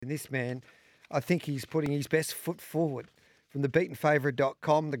this man, I think he's putting his best foot forward. From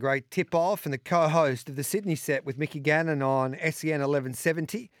thebeatenfavourite.com, the great tip-off and the co-host of the Sydney set with Mickey Gannon on SEN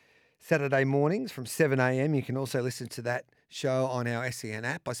 1170, Saturday mornings from 7am. You can also listen to that show on our SEN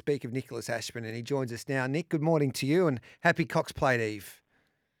app. I speak of Nicholas Ashman, and he joins us now. Nick, good morning to you, and happy Cox Plate Eve.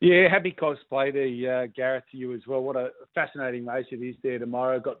 Yeah, happy Cox Plate Eve, Gareth, to you as well. What a fascinating race it is there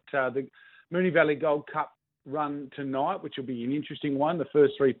tomorrow. Got the Moonee Valley Gold Cup run tonight, which will be an interesting one. The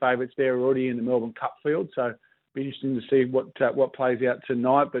first three favourites there are already in the Melbourne Cup field, so be interesting to see what plays out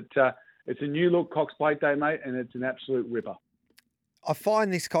tonight. But it's a new look Cox Plate Day, mate, and it's an absolute ripper. I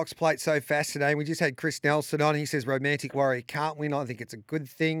find this Cox Plate so fascinating. We just had Chris Nelson on. He says Romantic Warrior can't win. I think it's a good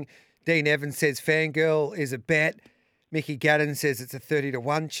thing. Dean Evans says Fangirl is a bet. Mickey Gannon says it's a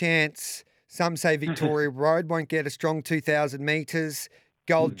 30-1 chance. Some say Victoria Road won't get a strong 2,000 metres.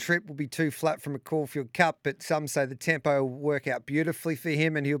 Gold Trip will be too flat from a Caulfield Cup, but some say the tempo will work out beautifully for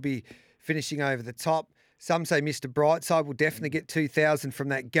him and he'll be finishing over the top. Some say Mr. Brightside will definitely get 2,000 from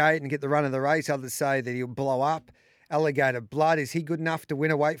that gate and get the run of the race. Others say that he'll blow up. Alligator Blood, is he good enough to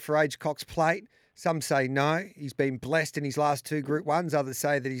win a weight for age Cox Plate? Some say no. He's been blessed in his last two Group 1s. Others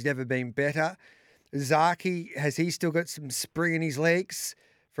say that he's never been better. Zaki, has he still got some spring in his legs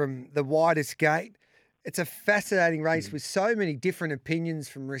from the widest gate? It's a fascinating race with so many different opinions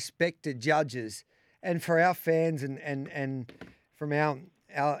from respected judges. And for our fans and from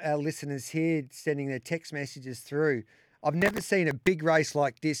our listeners here sending their text messages through, I've never seen a big race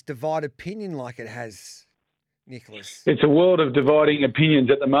like this divide opinion like it has, Nicholas. It's a world of dividing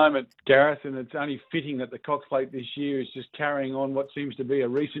opinions at the moment, Gareth, and it's only fitting that the Cox Plate this year is just carrying on what seems to be a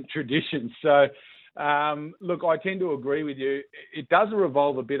recent tradition. So, look, I tend to agree with you. It does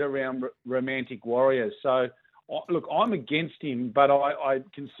revolve a bit around Romantic Warriors. So, look, I'm against him, but I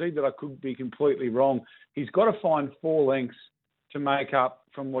concede that I could be completely wrong. He's got to find 4 lengths to make up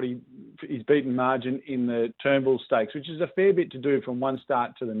from what his beaten margin in the Turnbull Stakes, which is a fair bit to do from one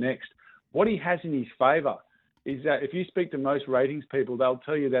start to the next. What he has in his favour is that if you speak to most ratings people, they'll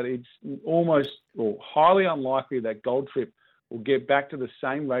tell you that it's almost or highly unlikely that Gold Trip will get back to the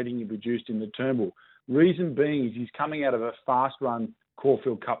same rating he produced in the Turnbull. Reason being is he's coming out of a fast-run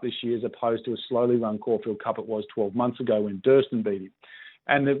Caulfield Cup this year as opposed to a slowly run Caulfield Cup it was 12 months ago when Durston beat him.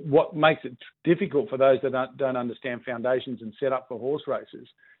 And what makes it difficult for those that don't understand foundations and set up for horse races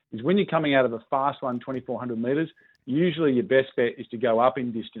is when you're coming out of a fast run 2,400 metres, usually your best bet is to go up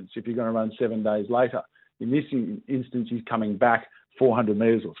in distance if you're going to run 7 days later. In this instance, he's coming back 400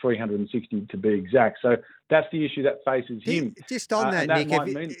 metres or 360 to be exact. So that's the issue that faces him. Just on that,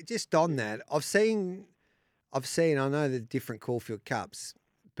 Nick, just on that, I've seen, I know the different Caulfield Cups,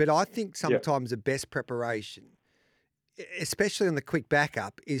 but I think sometimes the best preparation, especially on the quick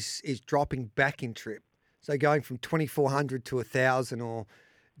backup, is dropping back in trip. So going from 2,400 to 1,000 or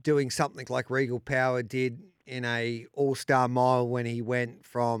doing something like Regal Power did in a All-Star Mile when he went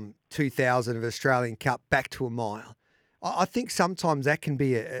from 2,000 of Australian Cup back to a mile. I think sometimes that can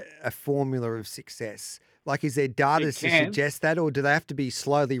be a formula of success. Like, is there data to suggest that, or do they have to be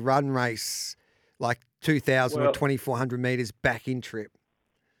slowly run race, like 2,000 or 2,400 metres back in trip?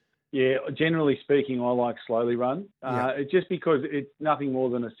 Yeah, generally speaking, I like slowly run. It's just because it's nothing more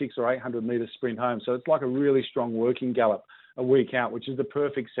than a 600 or 800 metre sprint home. So it's like a really strong working gallop a week out, which is the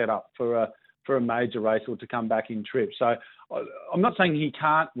perfect setup for a major race or to come back in trip. So I'm not saying he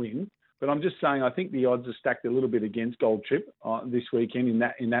can't win, but I'm just saying I think the odds are stacked a little bit against Gold Trip this weekend in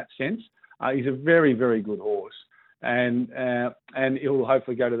that sense. He's a very, very good horse, and he'll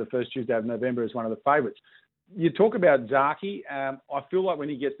hopefully go to the first Tuesday of November as one of the favourites. You talk about Zaki. I feel like when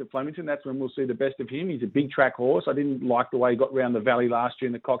he gets to Flemington, that's when we'll see the best of him. He's a big track horse. I didn't like the way he got around the valley last year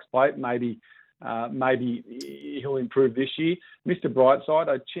in the Cox Plate. Maybe he'll improve this year. Mr. Brightside,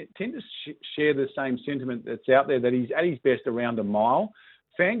 I tend to share the same sentiment that's out there, that he's at his best around a mile.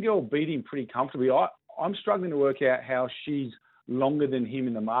 Fangirl beat him pretty comfortably. I'm struggling to work out how she's longer than him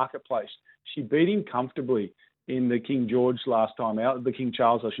in the marketplace. She beat him comfortably in the King George last time out, the King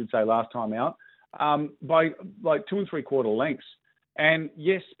Charles, I should say, last time out, by like 2 3/4 lengths. And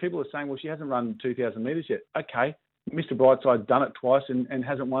yes, people are saying, well, she hasn't run 2,000 metres yet. Okay, Mr. Brightside's done it twice and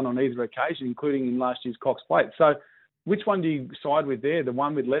hasn't won on either occasion, including in last year's Cox Plate. So which one do you side with there? The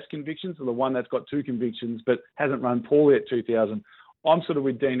one with less convictions or the one that's got 2 convictions but hasn't run poorly at 2,000? I'm sort of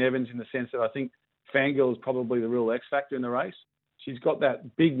with Dean Evans in the sense that I think Fangirl is probably the real X factor in the race. She's got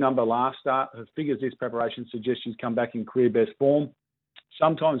that big number last start. Her figures this preparation suggest she's come back in career best form.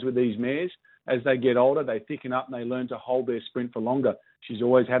 Sometimes with these mares, as they get older, they thicken up and they learn to hold their sprint for longer. She's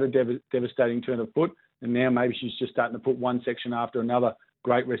always had a devastating turn of foot, and now maybe she's just starting to put one section after another.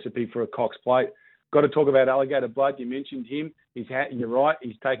 Great recipe for a Cox Plate. Got to talk about Alligator Blood. You mentioned him. You're right.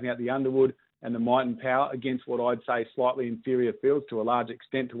 He's taken out the Underwood and the Might and Power against what I'd say slightly inferior fields to a large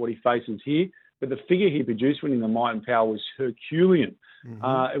extent to what he faces here. But the figure he produced winning the Might and Power was Herculean.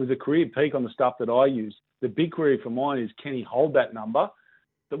 It was a career peak on the stuff that I used. The big query for mine is, can he hold that number?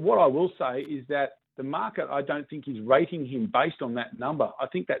 But what I will say is that the market, I don't think, is rating him based on that number. I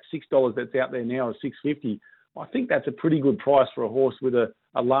think that $6 that's out there now is $6.50. I think that's a pretty good price for a horse with a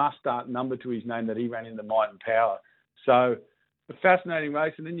last start number to his name that he ran in the Might and Power. So a fascinating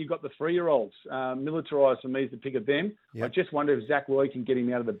race. And then you've got the 3-year-olds. Militarised for me is the pick of them. Yep. I just wonder if Zach Roy can get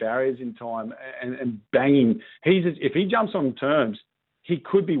him out of the barriers in time and bang him. If he jumps on terms, he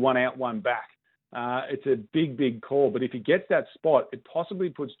could be one out, one back. It's a big, big call. But if he gets that spot, it possibly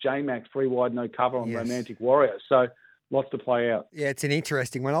puts J-Max 3 wide, no cover on Romantic Warrior. So lots to play out. Yeah, it's an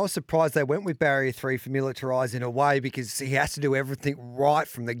interesting one. I was surprised they went with Barrier 3 for Militarised in a way, because he has to do everything right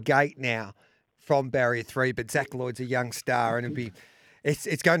from the gate now from Barrier 3. But Zach Lloyd's a young star, and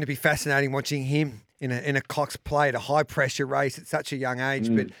it's going to be fascinating watching him in a Cox Plate, a high-pressure race at such a young age.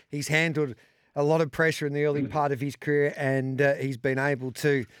 But he's handled a lot of pressure in the early part of his career, and he's been able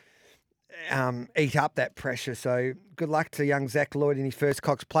to eat up that pressure. So good luck to young Zach Lloyd in his first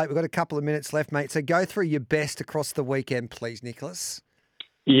Cox Plate. We've got a couple of minutes left, mate. So go through your best across the weekend, please, Nicholas.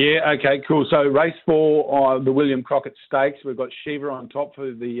 Yeah, okay, cool. So race 4, the William Crockett Stakes. We've got Shiva on top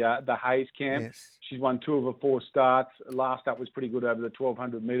for the Hayes camp. Yes. She's won 2 of her 4 starts. Last up was pretty good over the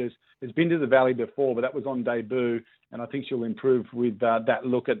 1,200 metres. Has been to the Valley before, but that was on debut, and I think she'll improve with that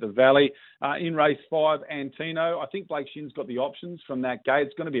look at the Valley. In race 5, Antino. I think Blake Shin's got the options from that gate.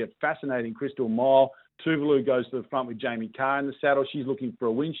 It's going to be a fascinating Crystal Mile. Tuvalu goes to the front with Jamie Carr in the saddle. She's looking for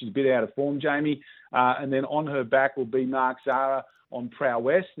a win. She's a bit out of form, Jamie. And then on her back will be Mark Zara on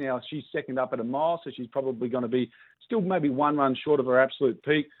Prowess. Now, she's second up at a mile, so she's probably going to be still maybe 1 run short of her absolute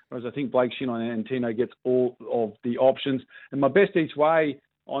peak, whereas I think Blake Shin on Antino gets all of the options. And my best each way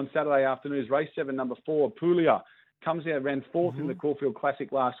on Saturday afternoon is race 7, number 4, Apulia. Comes out, ran 4th in the Caulfield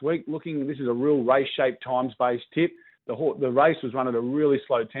Classic last week. This is a real race-shaped times-based tip. The race was run at a really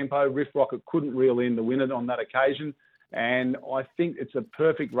slow tempo. Riff Rocket couldn't reel in the winner on that occasion. And I think it's a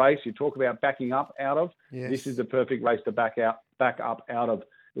perfect race. You talk about backing up out of. Yes. This is the perfect race to back up out of.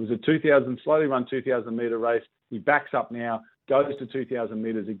 It was a slowly run 2,000 metre race. He backs up now, goes to 2,000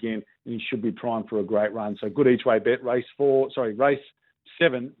 metres again, and he should be primed for a great run. So good each way bet. Race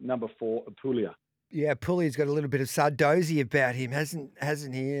 7, number 4, Apulia. Yeah, Pulley's got a little bit of Sardozi about him, hasn't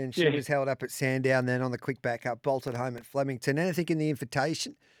he? And she was held up at Sandown, then on the quick backup, bolted home at Flemington. Anything in the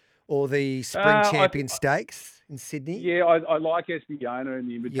invitation or the Spring Champion Stakes in Sydney? Yeah, I like Espiona in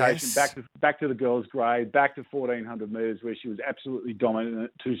the invitation. Yes. Back to the girls' grade, back to 1,400 metres where she was absolutely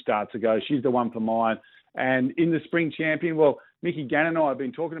dominant 2 starts ago. She's the one for mine. And in the Spring Champion, well, Mickey Gannon and I have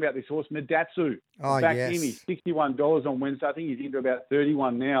been talking about this horse, Medatsu. Back him, he's $61 on Wednesday. I think he's into about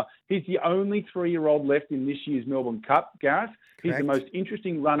 31 now. He's the only 3-year-old left in this year's Melbourne Cup, Gareth. Correct. He's the most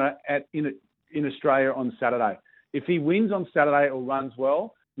interesting runner in Australia on Saturday. If he wins on Saturday or runs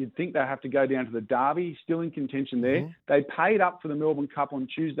well, you'd think they have to go down to the Derby. He's still in contention there. They paid up for the Melbourne Cup on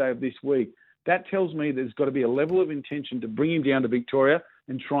Tuesday of this week. That tells me there's got to be a level of intention to bring him down to Victoria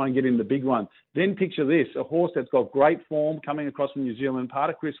and try and get in the big one. Then picture this, a horse that's got great form coming across from New Zealand,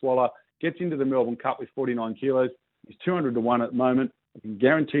 part of Chris Waller, gets into the Melbourne Cup with 49 kilos. He's 200 to 1 at the moment. I can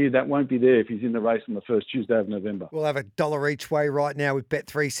guarantee you that won't be there if he's in the race on the first Tuesday of November. We'll have $1 each way right now with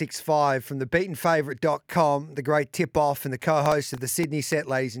Bet365 from thebeatenfavourite.com, the great tip-off and the co-host of the Sydney set,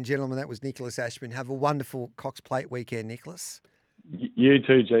 ladies and gentlemen. That was Nicholas Ashman. Have a wonderful Cox Plate weekend, Nicholas. You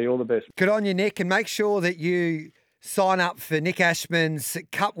too, G. All the best. Good on you, Nick. And make sure that you sign up for Nick Ashman's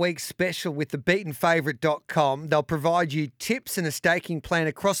Cup Week special with thebeatenfavourite.com. They'll provide you tips and a staking plan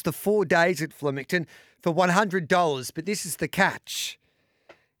across the 4 days at Flemington for $100. But this is the catch.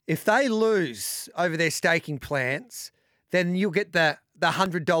 If they lose over their staking plans, then you'll get the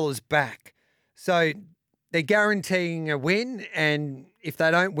 $100 back. So they're guaranteeing a win, and if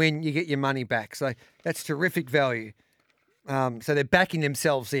they don't win, you get your money back. So that's terrific value. So they're backing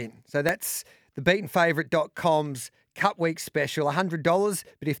themselves in. So that's thebeatenfavourite.com's Cup Week special, $100,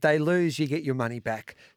 but if they lose, you get your money back.